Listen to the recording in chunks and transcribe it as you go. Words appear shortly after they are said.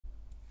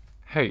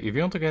Hey, if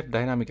you want to get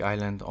Dynamic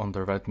Island on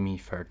the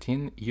Redmi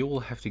 13, you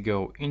will have to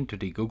go into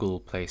the Google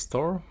Play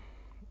Store.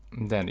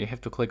 Then you have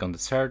to click on the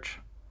search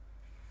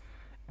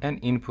and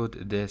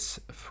input this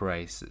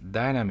phrase,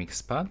 Dynamic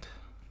Spot.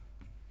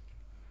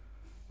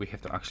 We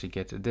have to actually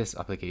get this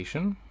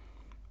application.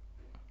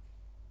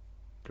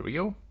 There we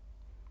go.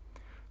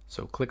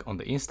 So click on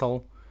the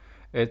install.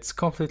 It's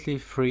completely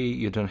free,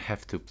 you don't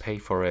have to pay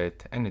for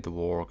it, and it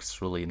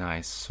works really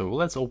nice. So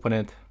let's open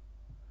it.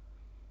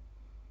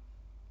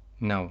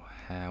 Now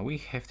we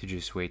have to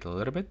just wait a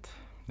little bit,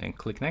 then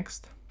click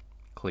next,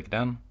 click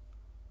done.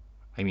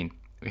 We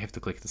have to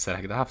click to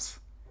select the apps.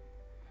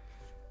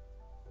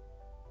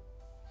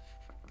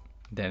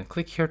 Then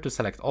click here to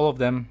select all of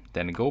them,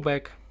 then go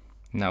back.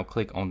 Now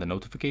click on the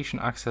notification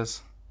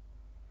access.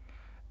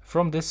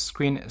 From this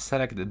screen,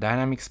 select the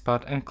dynamic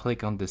spot and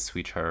click on the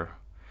switcher.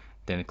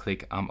 Then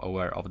click I'm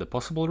aware of the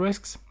possible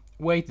risks.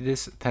 Wait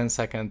this 10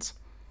 seconds.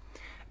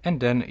 And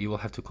then you will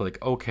have to click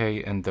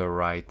OK in the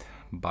right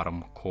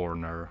bottom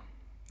corner.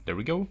 There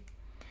we go.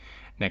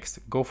 Next,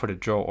 go for the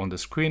draw on the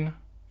screen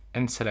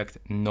and select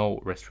no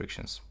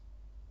restrictions.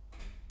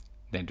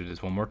 Then do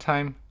this one more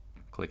time.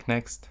 Click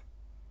next.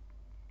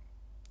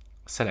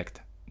 Select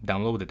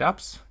downloaded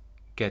apps.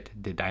 Get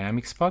the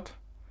dynamic spot.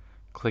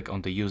 Click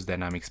on the use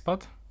dynamic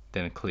spot.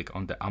 Then click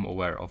on the I'm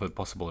aware of the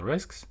possible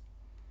risks.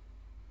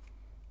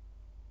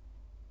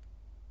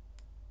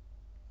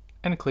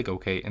 And click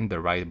OK in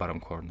the right bottom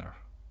corner.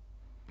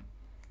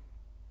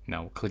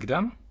 Now click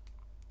done.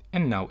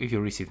 And now if you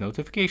receive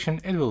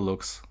notification, it will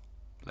looks,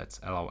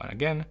 let's allow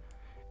again,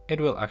 it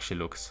will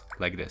actually looks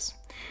like this.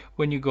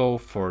 When you go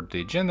for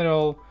the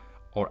general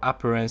or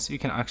appearance, you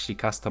can actually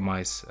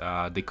customize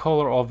the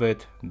color of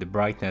it, the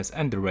brightness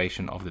and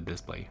duration of the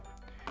display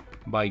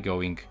by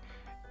going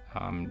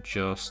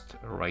just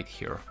right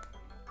here.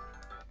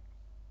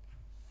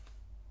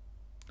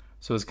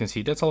 So as you can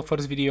see, that's all for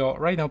this video.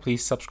 Right now,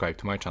 please subscribe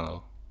to my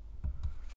channel.